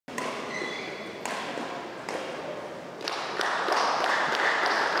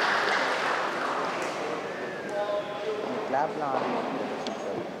டேப்லாம்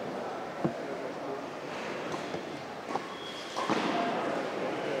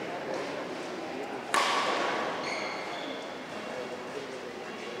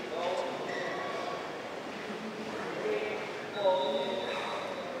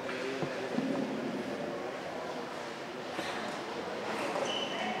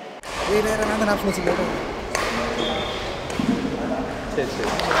சரி சரி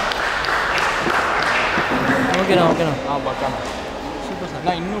ஓகேண்ணா ஓகேண்ணா பக்காண்ணா சூப்பர் சார்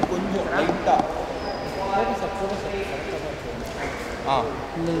நான் இன்னும் கொஞ்சம் லைட்டாக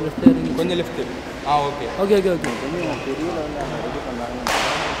இந்த லெஃப்ட் இறங்கி கொஞ்சம் left okay okay okay okay கொஞ்சம் பெரியல வந்து அவங்க ரெடி பண்ணாங்க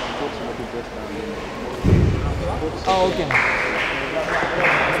ஸ்போர்ட்ஸ் பற்றி பேசுகிறாங்க ஓகேண்ணா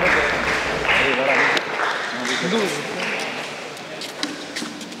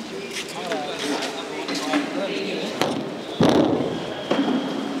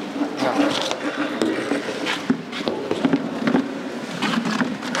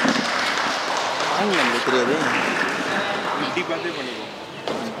நம்மளுக்கு தெரியாது இப்படி பார்த்தே பண்ணிக்கோ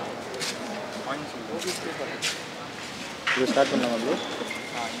இது ஸ்டார்ட் பண்ணலாமா ப்ரோ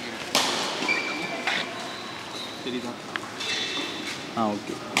சரிதான்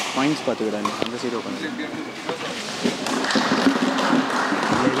ஓகே பாயிண்ட்ஸ் பார்த்துக்கிறேன் அந்த சைடு உட்காந்து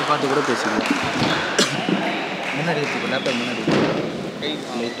இது பார்த்து கூட பேசுங்க முன்னாடி எடுத்துக்கோ லேப்டாப் முன்னாடி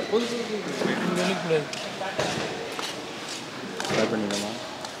ஸ்டார்ட் பண்ணிடலாமா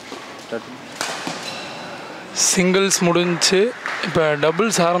ஸ்டார்ட் சிங்கிள்ஸ் முடிஞ்சு இப்போ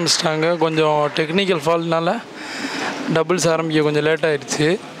டபுள்ஸ் ஆரம்பிச்சிட்டாங்க. கொஞ்சம் டெக்னிக்கல் ஃபால்ட்னால டபுள்ஸ் ஆரம்பிக்க கொஞ்சம் லேட் ஆயிடுச்சு.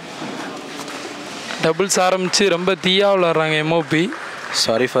 டபுள்ஸ் ஆரம்பித்து ரொம்ப தீயாக விளாட்றாங்க MOP.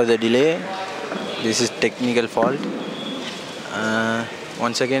 Sorry for the delay. This is technical fault.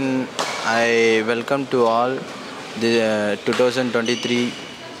 Once again, I welcome to all the 2023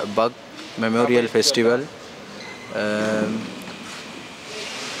 Buck Memorial Festival.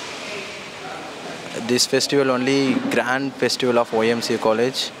 This festival only grand festival of YMCA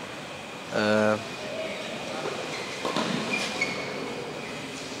college.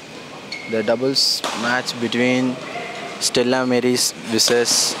 The doubles match between Stella Mary's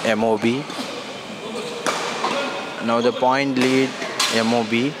versus MOB. Now the point lead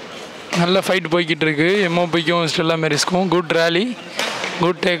MOB. நல்ல fight போய்கிட்டு இருக்கு MOPக்கும் Stella மேரிஸ்க்கும். Good rally,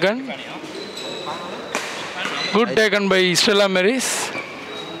 good taken by Stella Mary's.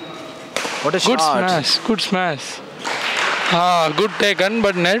 What a good shot! Good smash. Good taken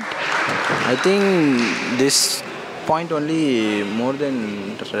but net. I think this point only more than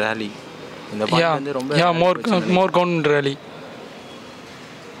rally. In the point வந்து ரொம்ப more count rally.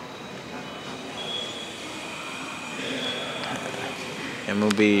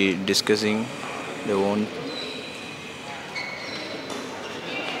 MOB discussing the own.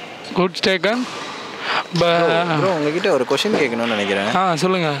 Good taken. Bro உங்ககிட்ட ஒரு question கேட்கணும்னு நினைக்கிறேன்.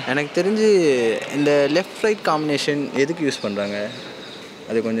 சொல்லுங்கள். எனக்கு தெரிஞ்சு இந்த லெஃப்ட் ரைட் காம்பினேஷன் எதுக்கு யூஸ் பண்ணுறாங்க?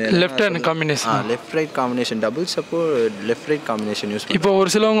 அது கொஞ்சம் left hand combination. Left right combination doubles அப்போ லெஃப்ட் ரைட் காம்பினேஷன் யூஸ். இப்போ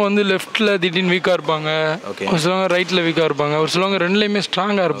ஒரு சிலவங்க வந்து லெஃப்ட்டில் திடீர்னு வீக்காக இருப்பாங்க, ஒரு சிலவங்க ரைட்டில் வீக்காக இருப்பாங்க, ஒரு சிலவங்க ரெண்டுலேயுமே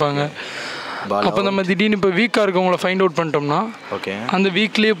ஸ்ட்ராங்காக இருப்பாங்க. அப்போ நம்ம திடீர்னு இப்போ வீக்காக இருக்கவங்கள ஃபைண்ட் அவுட் பண்ணிட்டோம்னா அந்த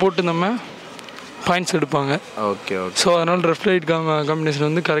வீக்லேயே போட்டு நம்ம பாயிண்ட்ஸ் எடுப்பாங்க. Okay okay. ஸோ அதனால் லெஃப்ட் ரைட் காம்பினேஷன்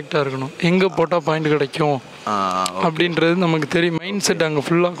வந்து கரெக்டாக இருக்கணும். எங்கே போட்டால் பாயிண்ட் கிடைக்கும் அப்படின்றது நமக்கு தெரியும். மைண்ட் செட் அங்கே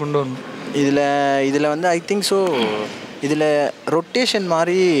ஃபுல்லாக கொண்டு வரணும். இதில் வந்து ஐ திங்க் ஸோ இதில் ரொட்டேஷன்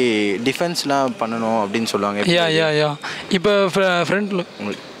மாதிரி டிஃபென்ஸ்லாம் பண்ணணும் அப்படின்னு சொல்லுவாங்க. யா இப்போ ஃப்ரண்ட்டில்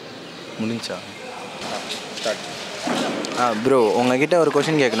முடிஞ்சா ஸ்டார்ட். ப்ரோ உங்ககிட்ட ஒரு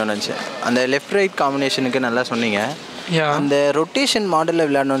கொஷின் கேட்கணும்னு நினச்சேன். அந்த லெஃப்ட் ரைட் காம்பினேஷனுக்கு நல்லா சொன்னீங்க. அந்த ரொட்டேஷன் மாடலில்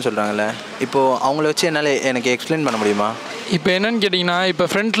விளையாடணும்னு சொல்கிறாங்களே, இப்போது அவங்கள வச்சு எனக்கு எக்ஸ்பிளைன் பண்ண முடியுமா? இப்போ என்னன்னு கேட்டிங்கன்னா, இப்போ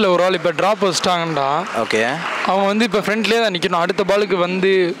ஃப்ரண்ட்டில் ஒரு ஆள் இப்போ ட்ராப் வச்சிட்டாங்கண்டா, ஓகே, அவங்க வந்து இப்போ ஃப்ரண்ட்லேயே தான் நிற்கணும். அடுத்த பாலுக்கு வந்து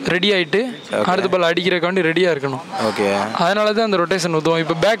ரெடி ஆகிட்டு அடுத்த பால் அடிக்கிறக்காண்டி ரெடியாக இருக்கணும். ஓகே, அதனால தான் அந்த ரொட்டேஷன் ஊற்றுவோம்.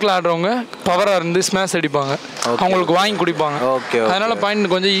 இப்போ பேக்கில் ஆடுறவங்க பவராக இருந்து ஸ்மாஷ் அடிப்பாங்க, அவங்களுக்கு வாங்கி கொடுப்பாங்க. ஓகே, அதனால்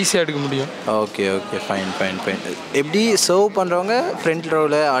பாயிண்ட் கொஞ்சம் ஈஸியாக எடுக்க முடியும். Okay okay, fine. எப்படி சர்வ் பண்ணுறவங்க ஃப்ரண்ட்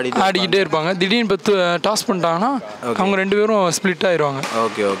ரோவில் ஆடிக்கிட்டே இருப்பாங்க. திடீர்னு இப்போ டாஸ் பண்ணிட்டாங்கன்னா அவங்க ரெண்டு பேரும் ஸ்ப்ளிட் ஆயிடுவாங்க.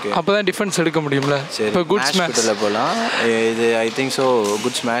 ஓகே ஓகே, அப்போ தான் டிஃபென்ஸ் எடுக்க முடியும்ல. இப்போ குட் ஸ்மாஷ் போகலாம். இது I think so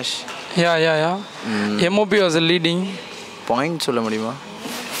good smash. Yeah MOP was leading. Point சொல்ல முடியுமா?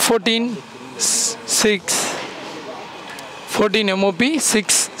 14-6. 14 MOP,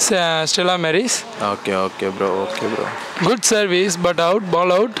 6 Stella Maris. Okay bro. Good service but out,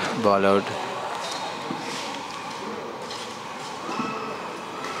 ball out.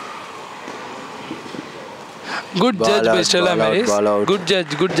 Good judge by Stella Maris. Good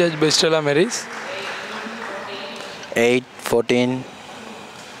judge by Stella Maris. 8-14.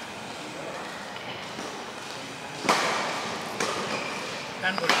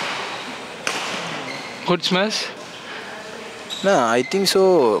 Good smash. I think so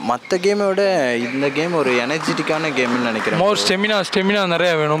மற்ற கேமை விட இந்த game ஒரு எனர்ஜெட்டிக்கான கேம்னு நினைக்கிறேன். மோர் stamina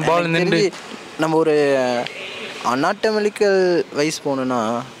நிறையா வேணும். பால் நின்று நம்ம ஒரு அனாட்டமிக்கல் வைஸ் போகணுன்னா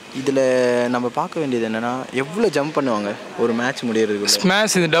இதில் நம்ம பார்க்க வேண்டியது என்னென்னா எவ்வளோ ஜம்ப் பண்ணுவாங்க ஒரு மேட்ச் முடியறதுக்கு.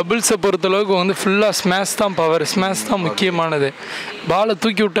 ஸ்மாஷ் இது டபுள்ஸை பொறுத்தளவுக்கு வந்து ஃபுல்லாக ஸ்மாஷ் தான் பவர், ஸ்மாஷ் தான் முக்கியமானது. பாலை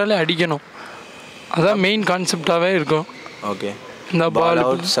தூக்கி விட்டாலே அடிக்கணும், அதான் மெயின் கான்செப்டாகவே இருக்கும். ஓகே, இந்த ball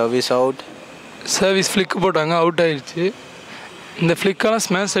out, service out, service ஃப்ளிக்கு போட்டாங்க, அவுட் ஆயிடுச்சு. இந்த ஃப்ளிக்கெல்லாம்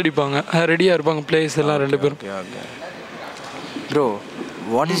ஸ்மாஷ் அடிப்பாங்க, ரெடியாக இருப்பாங்க பிளேயர்ஸ் எல்லாம் 2 பேரும். Okay bro,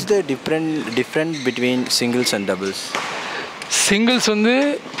 what is the different between singles and doubles? Singles வந்து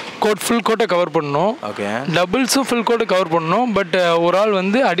ஃபுல் கோட்டை கவர் பண்ணணும். ஓகே. டபுள்ஸும் ஃபுல் கோட்டை கவர் பண்ணணும். பட் ஒரு ஆள்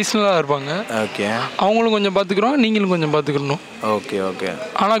வந்து அடிஷ்னலாக இருப்பாங்க. ஓகே. அவங்களும் கொஞ்சம் பார்த்துக்குறோம், நீங்களும் கொஞ்சம் பார்த்துக்கணும். Okay okay.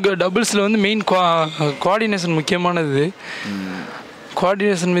 ஆனால் டபுள்ஸில் வந்து மெயின் கோஆர்டினேஷன் முக்கியமானது.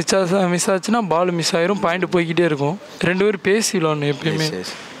 கோஆர்டினேஷன் மிஸ் ஆச்சுன்னா பால் மிஸ் ஆயிரும், பாயிண்ட் போய்கிட்டே இருக்கும். 2 பேரும் பேசி விளாடணும் எப்பயுமே.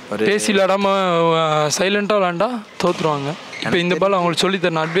 பேசி விளாடாமல் சைலண்ட்டாக விளாண்டா தோற்றுருவாங்க. இப்போ இந்த பால் அவங்களுக்கு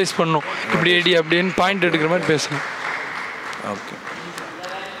சொல்லித்தரணும், அட்வைஸ் பண்ணணும், இப்படி அடி அப்படின்னு பாயிண்ட் எடுக்கிற மாதிரி பேசணும். ஓகே,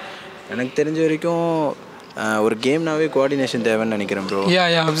 எனக்கு தெரிஞ்ச வரைக்கும் ஒரு கேம்னாவே கோஆர்டினேஷன் தேவைன்னு நினைக்கிறேன் ப்ரோ. Yeah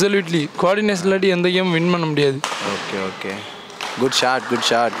absolutely. கோஆர்டினேஷன் இல்லாட்டி எந்த கேம் வின் பண்ண முடியாது. Okay okay, good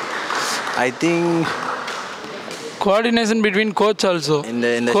shot. I think coordination between coach also. இந்த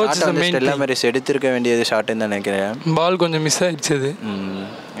ஷாட் வந்து ஸ்டெல்லா மேரிஸ் எடுத்திருக்க வேண்டியது ஷாட்னு நினைக்கிறேன். பால் கொஞ்சம் மிஸ் ஆயிடுச்சு, அது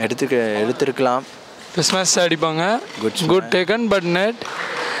எடுத்திருக்கலாம். இப்போ ஸ்மாஷ் அடிப்பாங்க. Good taken but net.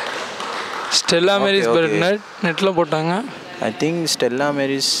 Stella Mary's but நெட்டில் போட்டாங்க. I think Stella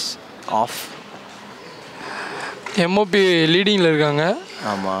Mary's of. MOP லீடிங்கில் இருக்காங்க.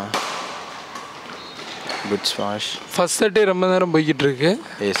 ஆமாம், குட் ஸ்மாஷ். ஃபர்ஸ்ட் செட்டே ரொம்ப நேரம் போய்கிட்டு இருக்கு.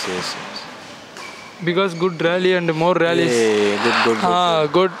 S because good rally and more rallies.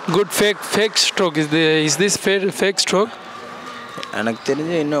 Good fake stroke. Is this fake stroke? எனக்கு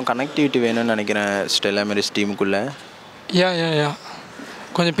தெரிஞ்சு இன்னும் கனெக்டிவிட்டி வேணும்னு நினைக்கிறேன் ஸ்டெல்லா மேரிஸ் டீமுக்குள்ளே. யா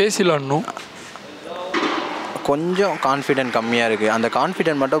கொஞ்சம் பேசிடலாம்னும். கொஞ்சம் கான்ஃபிடென்ட் கம்மியாக இருக்குது. அந்த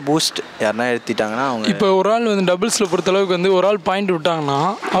கான்ஃபிடென்ட் மட்டும் பூஸ்ட் யாருன்னா எடுத்துட்டாங்கன்னா அவங்க. இப்போ ஒரு ஆள் வந்து டபுள்ஸில் பொறுத்தளவுக்கு வந்து ஒரு ஆள் பாயிண்ட் விட்டாங்கன்னா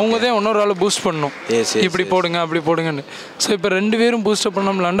அவங்க தான் இன்னொரு ஆள் பூஸ்ட் பண்ணணும். இப்படி போடுங்க அப்படி போடுங்கன்னு. ஸோ இப்போ 2 பேரும் பூஸ்டப்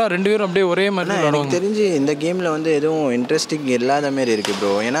பண்ணோம்லாண்டா 2 பேரும் அப்படியே ஒரே மாதிரி. எனக்கு தெரிஞ்சு இந்த கேமில் வந்து எதுவும் இன்ட்ரெஸ்டிங் இல்லாத மாரி இருக்குது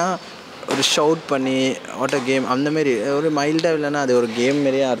ப்ரோ. ஏன்னா ஒரு ஷவுட் பண்ணி வாட் அ கேம் அந்தமாரி ஒரு மைல்டாக இல்லைன்னா அது ஒரு கேம்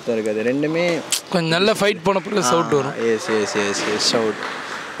மாரியே அர்த்தம் இருக்காது. ரெண்டுமே கொஞ்சம் நல்ல ஃபைட் போன பிறகு ஷவுட் வரும். S shout.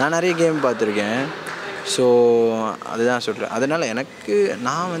 நான் நிறைய கேம் பார்த்துருக்கேன். ஸோ அதுதான் சொல்கிறேன். அதனால்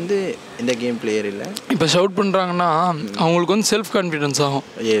நான் வந்து இந்த கேம் பிளேயர் இல்லை. இப்போ ஷவுட் பண்ணுறாங்கன்னா அவங்களுக்கு வந்து செல்ஃப் கான்ஃபிடென்ஸ் ஆகும்.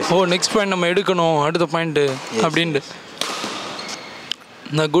 நெக்ஸ்ட் பாயிண்ட் நம்ம எடுக்கணும், அடுத்த பாயிண்ட்டு அப்படின்ட்டு.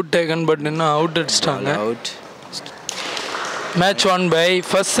 இந்த குட் டேக்கன் பட் என்ன அவுட் அடிச்சிட்டாங்க. Out. Match won by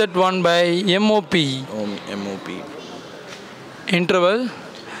first set won by MOP. MOP. Interval.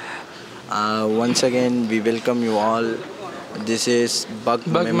 Once again we welcome you all. This is Buck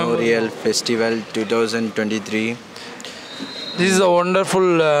Memorial Festival 2023. This is a wonderful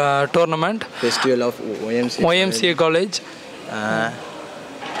tournament. Festival of YMCA College.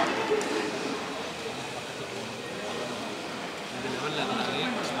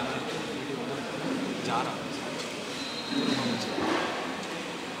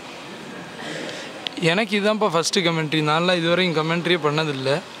 எனக்கு இதுதான்ப்பா first commentary. நான்லாம் இது வரைக்கும் கமெண்ட்ரியே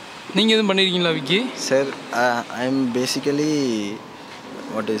பண்ணதில்லை. நீங்கள் எதுவும் பண்ணியிருக்கீங்களா Vicky? Sir I am basically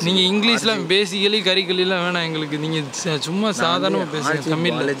நீங்கள் இங்கிலீஷ்லாம் பேசிக்கலி கரிக்கலிலாம் வேணாம் எங்களுக்கு. நீங்கள் சும்மா சாதாரணமாக பேசுங்க.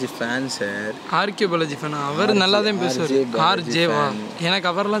 Tamil fan sir. RK Balaji fan. அவர் நல்லா தான் பேசுவார். RJவா? எனக்கு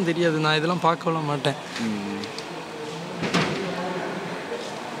அவரெல்லாம் தெரியாது, நான் இதெல்லாம் பார்க்கலாம் மாட்டேன்.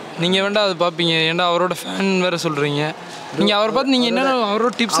 நீங்கள் வேண்டாம் அதை பார்ப்பீங்க, ஏன்டா அவரோட ஃபேன் வேறு சொல்கிறீங்க. நீங்கள் அவரை பார்த்து நீங்கள் என்னென்ன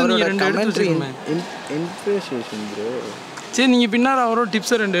அவரோட டிப்ஸை நீங்கள் 2 எடுத்து சரி, நீங்கள் பின்னால் அவரோட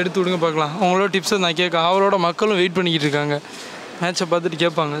டிப்ஸை 2 எடுத்து விடுங்க பார்க்கலாம். அவங்களோட டிப்ஸை நான் கேட்க அவரோட மக்களும் வெயிட் பண்ணிக்கிட்டு இருக்காங்க. மேட்சை பார்த்துட்டு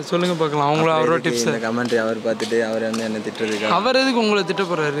கேட்பாங்க. சொல்லுங்கள் பார்க்கலாம் அவங்கள அவரோட டிப்ஸை. கமெண்ட்ரி அவர் பார்த்துட்டு அவர் வந்து என்ன திட்டுறதுக்கு. அவர் எதுக்கு உங்களை திட்ட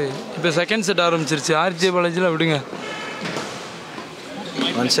போகிறாரு? இப்போ செகண்ட் செட் ஆரம்பிச்சிருச்சு. RJ பாலாஜியில் விடுங்க.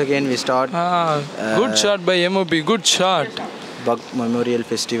 Once again we start. Good shot by MOP. Good shot. Buck Memorial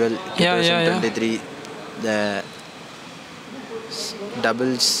Festival 2023. The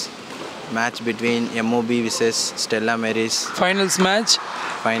doubles match between MOB versus Stella Maris. Finals match.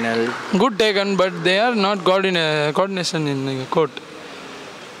 Final. Good taken, but they are not coordination in court.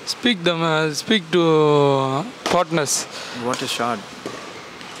 Speak to partners. What a shot.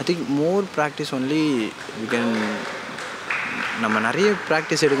 I think more practice only we can. நம்ம நிறைய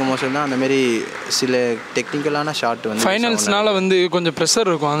practice எடுக்கும் போது தான் அந்தமாரி சில டெக்னிக்கலான shot வந்து ஃபைனல்ஸ்னால வந்து கொஞ்சம் ப்ரெஷர்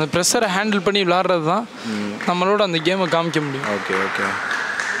இருக்கும். அந்த ப்ரெஷரை ஹேண்டில் பண்ணி விளாட்றது தான் நம்மளோட அந்த கேமை காமிக்க முடியும். ஓகே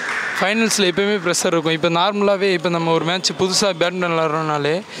ஃபைனல்ஸில் எப்போயுமே ப்ரெஷர் இருக்கும். இப்போ நார்மலாகவே இப்போ நம்ம ஒரு மேட்ச் புதுசாக பேட்மிண்டன்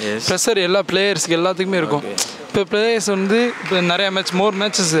விளாட்றோனாலே ப்ரெஷர் எல்லா பிளேயர்ஸுக்கு எல்லாத்துக்குமே இருக்கும். இப்போ பிளேயர்ஸ் வந்து இப்போ நிறையா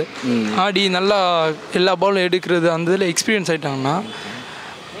மேட்சஸ் ஆடி நல்லா எல்லா பாலும் எடுக்கிறது அந்த இதில் எக்ஸ்பீரியன்ஸ் ஆகிட்டாங்கன்னா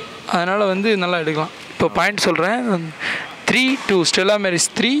அதனால் வந்து நல்லா எடுக்கலாம். இப்போ பாயிண்ட் சொல்கிறேன், 3-2 Stella Mary's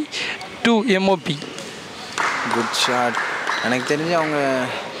 3-2 MOP. Good shot. எனக்கு தெரிஞ்சு அவங்க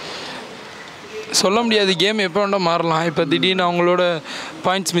சொல்ல முடியாது, கேம் எப்போ வேண்டால் மாறலாம். இப்போ திடீர்னு அவங்களோட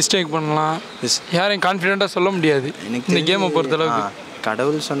பாயிண்ட்ஸ் மிஸ்டேக் பண்ணலாம், யாரையும் கான்ஃபிடெண்ட்டாக சொல்ல முடியாது இந்த கேமை பொறுத்தளவுக்கு.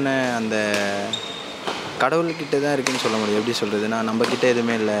 கடவுள் சொன்ன அந்த கடவுள்கிட்ட தான் இருக்குன்னு சொல்ல முடியும். எப்படி சொல்கிறதுனா நம்மக்கிட்ட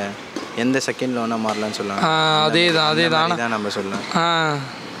எதுவுமே இல்லை, எந்த செகண்டில் வேணால் மாறலான்னு சொல்லலாம். அதே தான் நம்ம சொல்லலாம்.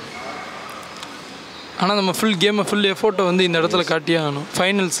 ஆனால் நம்ம ஃபுல் எஃபோர்ட்டை வந்து இந்த இடத்துல காட்டியே ஆகணும்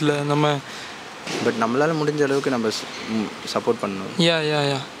ஃபைனல்ஸில் நம்ம. பட் நம்மளால் முடிஞ்ச அளவுக்கு நம்ம சப்போர்ட் பண்ணணும். யா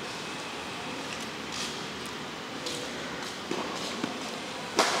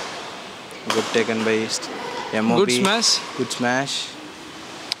Good taken by MOP. Good smash.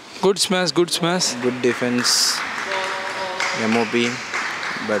 Good defense MOP.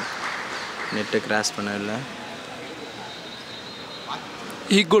 But net cross பண்ணல.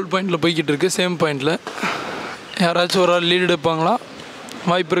 ஈக்குவல் பாயிண்டில் போய்கிட்டு இருக்கு, சேம் பாயிண்டில். யாராச்சும் ஒரு ஆள் லீடு எடுப்பாங்களா?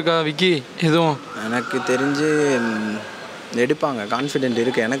 வாய்ப்பு இருக்கா விக்கி? எதுவும் எனக்கு தெரிஞ்சு எடுப்பாங்க, கான்ஃபிடென்ட்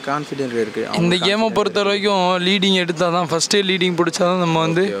இருக்குது. எனக்கு கான்ஃபிடென்ட் இருக்குது. இந்த கேமை பொறுத்த வரைக்கும் லீடிங் எடுத்தால் தான், ஃபஸ்ட்டே லீடிங் பிடிச்சா தான் நம்ம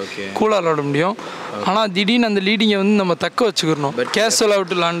வந்து கூலாக விளாட முடியும். ஆனால் திடீர்னு அந்த லீடிங்கை வந்து நம்ம தக்க வச்சுக்கிறணும். கேஷுவல்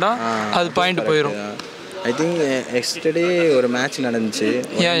அவுட் விளாண்டா அது பாயிண்ட் போயிடும். ஐ திங்க் எஸ்டர்டே ஒரு மேட்ச் நடந்துச்சு,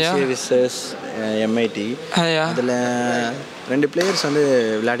 விசஸ் MIT. அதில் 2 பிளேயர்ஸ் வந்து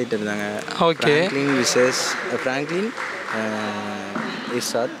விளையாடிட்டு இருந்தாங்க. ஓகே, ஃப்ராங்க்லின்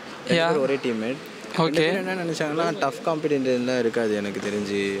இர்ஷாத் ஒரே டீம்மேட். ஓகே, என்ன நினச்சாங்கன்னா டஃப் காம்படிட்டர்லாம் இருக்காது எனக்கு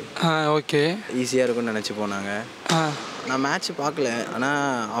தெரிஞ்சு. ஓகே, ஈஸியாக இருக்கும்னு நினச்சி போனாங்க. நான் மேட்ச் பார்க்கல,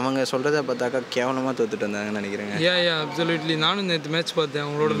 ஆனால் அவங்க சொல்கிறத பார்த்தாக்கா கேவலமாக தோத்துட்டு வந்தாங்கன்னு நினைக்கிறேங்க. அப்சல்யூட்லி. நானும் நேற்று மேட்ச் பார்த்தேன்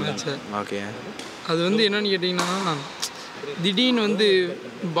அவங்களோட மேட்ச்சை. ஓகே, அது வந்து என்னென்னு கேட்டிங்கன்னா திடீர்னு வந்து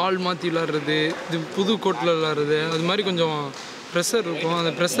பால் மாற்றி விளாட்றது, இது புது கோர்ட்டில் விளாட்றது, அது மாதிரி கொஞ்சம் ப்ரெஷர் இருக்கும்.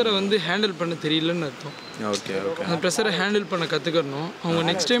 அந்த ப்ரெஷரை வந்து ஹேண்டில் பண்ண தெரியலன்னு அர்த்தம். ஓகே, அந்த ப்ரெஷரை ஹேண்டில் பண்ண கற்றுக்கணும். அவங்க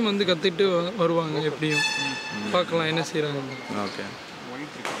நெக்ஸ்ட் டைம் வந்து கற்றுக்கிட்டு வருவாங்க. எப்படியும் பார்க்கலாம் என்ன செய்கிறாங்க. Okay,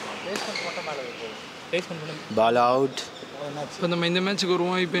 ball out. இப்போ நம்ம இந்த மேட்ச்சுக்கு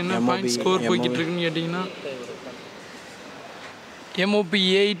வருவோம். இப்போ என்ன பாயிண்ட் ஸ்கோர் போய்கிட்டு இருக்குன்னு கேட்டிங்கன்னா MOP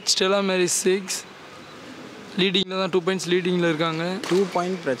 8 ஸ்டெல்லா மேரிஸ் 6 லீடிங்கில் தான். 2 பாயிண்ட்ஸ் லீடிங்கில் இருக்காங்க. 2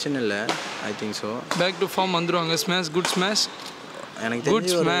 பாயிண்ட் பிரச்சனை இல்லை, I think so. Back to form வந்துடுவாங்க. Good smash. எனக்கு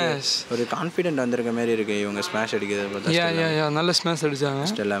தெரிஞ்சு ஒரு கான்ஃபிடென்ட் வந்திருக்க மாதிரி இருக்கு இவங்க ஸ்மாஷ் அடிக்கிறத பார்த்தா. யா நல்ல ஸ்மாஷ் அடிச்சாங்க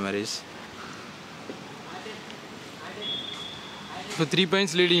ஸ்டெல்லா மேரிஸ். இப்போ 3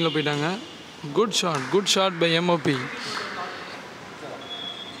 பாயிண்ட்ஸ் லீடிங்கில் போயிட்டாங்க. Good shot by MOP.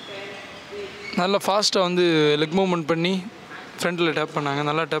 நல்லா ஃபாஸ்ட்டாக வந்து லெக் மூவ்மெண்ட் பண்ணி ஃப்ரண்ட்டில் டேப் பண்ணாங்க,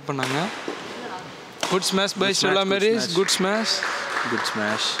 நல்லா டேப் பண்ணாங்க. Good smash by Stella Mary's. Good smash.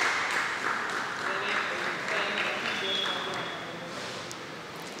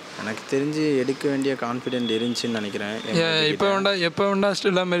 எனக்கு தெரிஞ்சு எடுக்க வேண்டிய கான்ஃபிடென்ட் இருந்துச்சுன்னு நினைக்கிறேன். எப்போ வேண்டாம்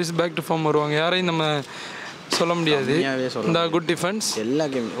Stella Mary's back to form வருவாங்க. யாரையும் நம்ம சொல்ல முடியாது. இந்த குட் டிஃபென்ஸ் எல்லா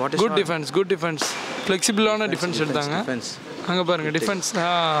கேம். குட் டிஃபென்ஸ் ஃப்ளெக்சிபிளான டிஃபென்ஸ் எடுத்தாங்க. அங்கே பாருங்கள் டிஃபென்ஸ்.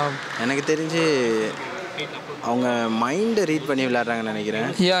 எனக்கு தெரிஞ்சு அவங்க மைண்டை ரீட் பண்ணி விளையாடுறாங்கன்னு நினைக்கிறேன்.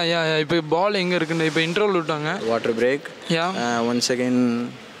 இப்போ பால் எங்கே இருக்குன்னு இப்போ இன்டர்வல் விட்டாங்க. Water break. Once again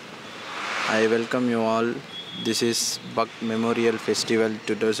I welcome you all. This is buck memorial festival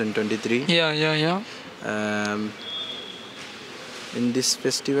 2023. In this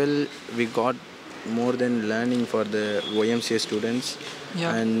festival we got more than learning for the YMCA students.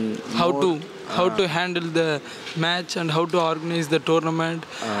 And how to handle the match and how to organize the tournament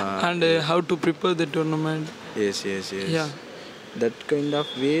and how to prepare the tournament. Yes. That kind of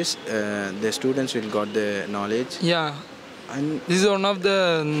ways the students will got the knowledge. And this is one of the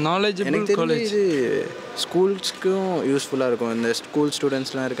knowledgeable college. இது ஸ்கூல்ஸ்க்கும் யூஸ்ஃபுல்லாக இருக்கும். இந்த school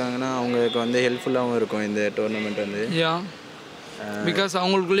ஸ்டூடெண்ட்ஸ்லாம் இருக்காங்கன்னா அவங்களுக்கு வந்து ஹெல்ப்ஃபுல்லாகவும் இருக்கும் இந்த tournament வந்து. பிகாஸ்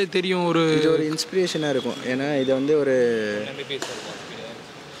அவங்களுக்குள்ளே தெரியும், ஒரு இன்ஸ்பிரேஷனாக இருக்கும். ஏன்னா இது வந்து ஒரு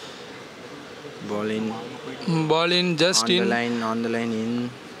பாலின் just on the line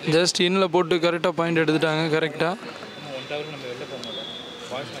just இன்ல போட்டு கரெக்டாக பாயிண்ட் எடுத்துட்டாங்க. கரெக்டாக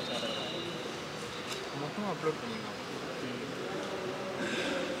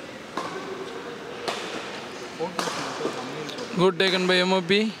good taken by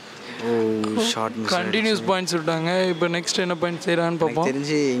MOP. Continuous points விட்டாங்க. இப்போ நெக்ஸ்ட் என்ன பாயிண்ட் செய்கிறான்னு பார்ப்போம்.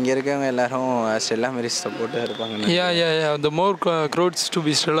 தெரிஞ்சு இங்கே இருக்கவங்க எல்லாரும் ஸ்டெல்லா மேரிஸ் சப்போர்ட்டாக இருப்பாங்க. the more crowds to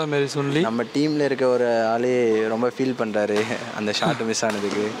be Stella Mary's only. நம்ம டீமில் இருக்க ஒரு ஆளே ரொம்ப ஃபீல் பண்ணுறாரு அந்த ஷாட் மிஸ்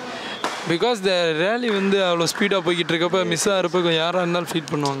ஆனதுக்கு. பிகாஸ் த ரேலி வந்து அவ்வளோ ஸ்பீடாக போய்கிட்டு இருக்கப்போ மிஸ் ஆகிறப்ப யாராக இருந்தாலும்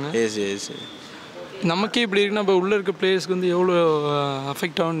ஃபீல் பண்ணுவாங்க. நமக்கே இப்படி இருக்குன்னா இப்போ உள்ளே இருக்க பிளேயர்ஸ்க்கு வந்து எவ்வளோ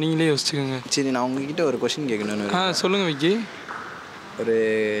அஃபெக்ட் ஆகும் நீங்களே யோசிச்சுக்கோங்க. சரி, நான் உங்ககிட்ட ஒரு கொஷின் கேட்கணுன்னு. சொல்லுங்கள் விக்கி. ஒரு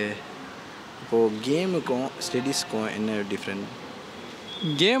இப்போது கேமுக்கும் ஸ்டடீஸ்க்கும் என்ன டிஃப்ரெண்ட்?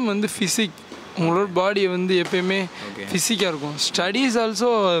 கேம் வந்து ஃபிசிக், உங்களோட பாடியை வந்து எப்பயுமே ஃபிசிக்காக இருக்கும். Studies also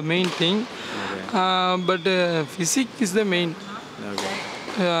main thing, but physique is the main.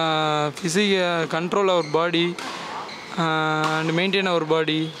 Physique control our body and maintain அவர்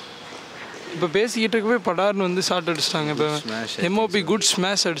பாடி. இப்போ பேசிக்கிட்டு இருக்கப்போ படார்னு வந்து ஷார்ட் அடிச்சிட்டாங்க. இப்போ MOP குட்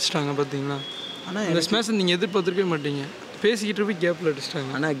ஸ்மாஷ் அடிச்சிட்டாங்க பார்த்தீங்களா? ஆனால் இந்த ஸ்மாஷை நீங்கள் எதிர்பார்த்துருக்கவே மாட்டீங்க. பேசிக்கிட்டு இருப்பி கேப்பில்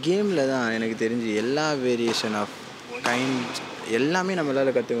அடிச்சிட்டாங்க. ஆனால் கேமில் தான் எனக்கு தெரிஞ்சு எல்லா வேரியேஷன் ஆஃப் கைண்ட் எல்லாமே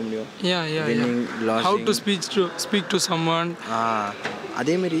நம்மளால் கற்றுக்க முடியும். How to speak to someone,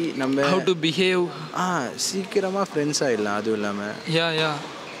 அதேமாரி நம்ம ஹவு டு பிஹேவ், சீக்கிரமாக ஃப்ரெண்ட்ஸ் ஆகிடலாம். அதுவும் இல்லாமல்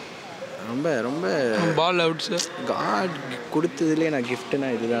ரொம்ப ரொம்ப பால் அவுட்ஸ் காட் கொடுத்ததுலேயே நான் கிஃப்ட்னா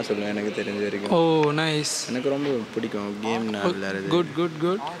இதுதான் சொல்லுவேன் எனக்கு தெரிஞ்ச வரைக்கும். ஓ நைஸ். எனக்கு ரொம்ப பிடிக்கும் கேம் நான் விளையாடுறது. Good good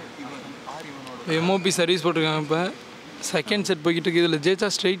good. MOP service போட்டிருக்காங்க. இப்போ செகண்ட் செட் போய்கிட்டு இருக்குது. இதில் ஜெயிச்சா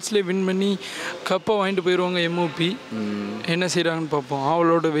ஸ்ட்ரெயிட்ஸ்லேயே வின் பண்ணி கப்பை வாங்கிட்டு போயிடுவாங்க MOP. என்ன செய்கிறாங்கன்னு பார்ப்போம்.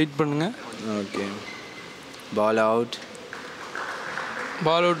 அவளோட வெயிட் பண்ணுங்கள். ஓகே, பால் அவுட்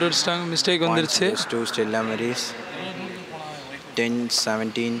அடிச்சிட்டாங்க. மிஸ்டேக் வந்துருச்சு. Stella Maris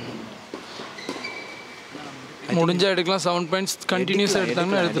 10-17. முடிஞ்சா எடுக்கலாம். 7 பாயிண்ட்ஸ் கண்டினியூஸாக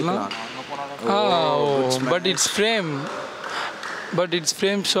எடுத்தாங்கன்னா எடுத்துக்கலாம். But it's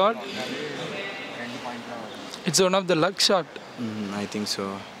frame shot. It's one of the luck shot. I think so.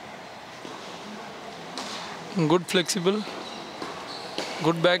 Good flexible,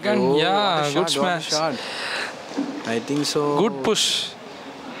 good backhand. Good smash. I think so. Good push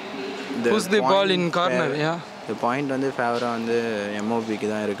the ball in corner. The point வந்து ஃபேவரா வந்து MOPக்கு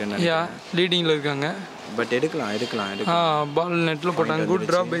தான் இருக்குன்னு நினைக்கிறேன். லீடிங்ல இருக்காங்க. But எடுக்கலாம். பால் நெட்ல போட்டாங்க. Good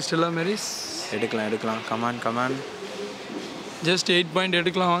drop by Stella Maris. எடுக்கலாம். கமான். ஜஸ்ட் 8 பாயிண்ட்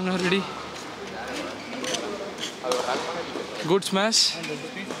எடுக்கலாம். வாங்க ready. Good smash,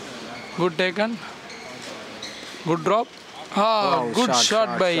 good taken, good drop. Good shot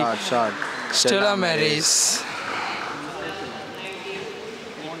by Stella Maris.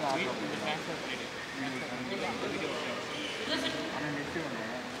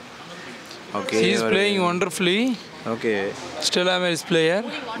 Okay, he is playing wonderfully. Okay, Stella Maris player.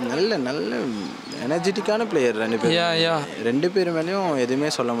 நல்ல எனர்ஜெட்டிக்கான பிளேயர் ரெண்டு பேரும். ரெண்டு பேர் மேலேயும் எதுவுமே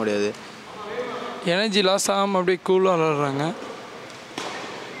சொல்ல முடியாது. எனர்ஜி லாஸ் ஆகாமல் அப்படியே கூலாக விளாட்றாங்க.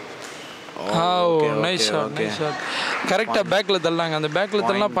 Nice shot. கரெக்டாக பேக்கில் தள்ளாங்க. அந்த பேக்கில்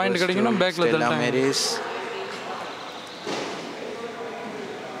தள்ளா பாயிண்ட் கிடைக்கணும். பேக்கில் தள்ளாங்க.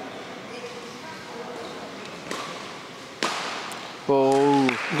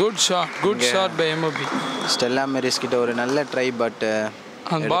 Good shot by MOP. Stella Maris கிட்ட ஒரு நல்ல ட்ரை, பட்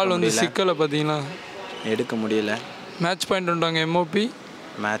அந்த பால் வந்து சிக்கலை பார்த்தீங்கன்னா எடுக்க முடியல. Match point உண்டாங்க MOP.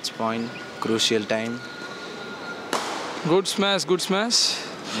 Match point, crucial time. Good smash.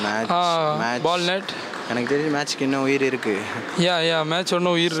 Ball net. எனக்கு தெரிஞ்ச மேட்ச்க்கு இன்னும் உயிர் இருக்கு. மேட்ச்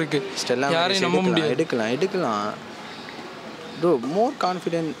ஒன்றும் உயிர் இருக்கு. யாரையும் நம்ப முடியாது. எடுக்கலாம் ப்ரோ. மோர்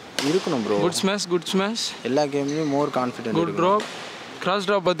கான்ஃபிடென்ட் இருக்கணும் ப்ரோ. Good smash. எல்லா கேம்லையும் more confident. Good drop. Cross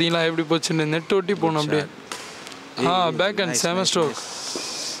drop பார்த்தீங்களா எப்படி போச்சுன்னு? நெட் ஒட்டி போகணும் அப்படியே. பேக் அண்ட் செம ஸ்ட்ரோக்.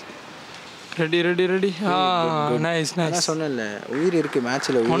 ரெடி. நைஸ். நான் சொன்னேன்ல உயிர் இருக்குது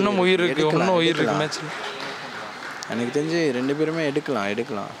மேட்ச்சில். ஒன்றும் உயிர் இருக்குது மேட்ச்சில். எனக்கு தெரிஞ்சு ரெண்டு பேருமே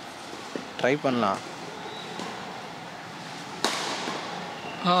எடுக்கலாம். ட்ரை பண்ணலாம்.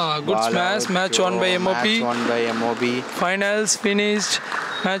 Good smash. Match won by MOP. Finals finished.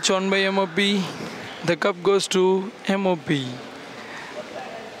 Match won by MOP. The cup goes to MOP.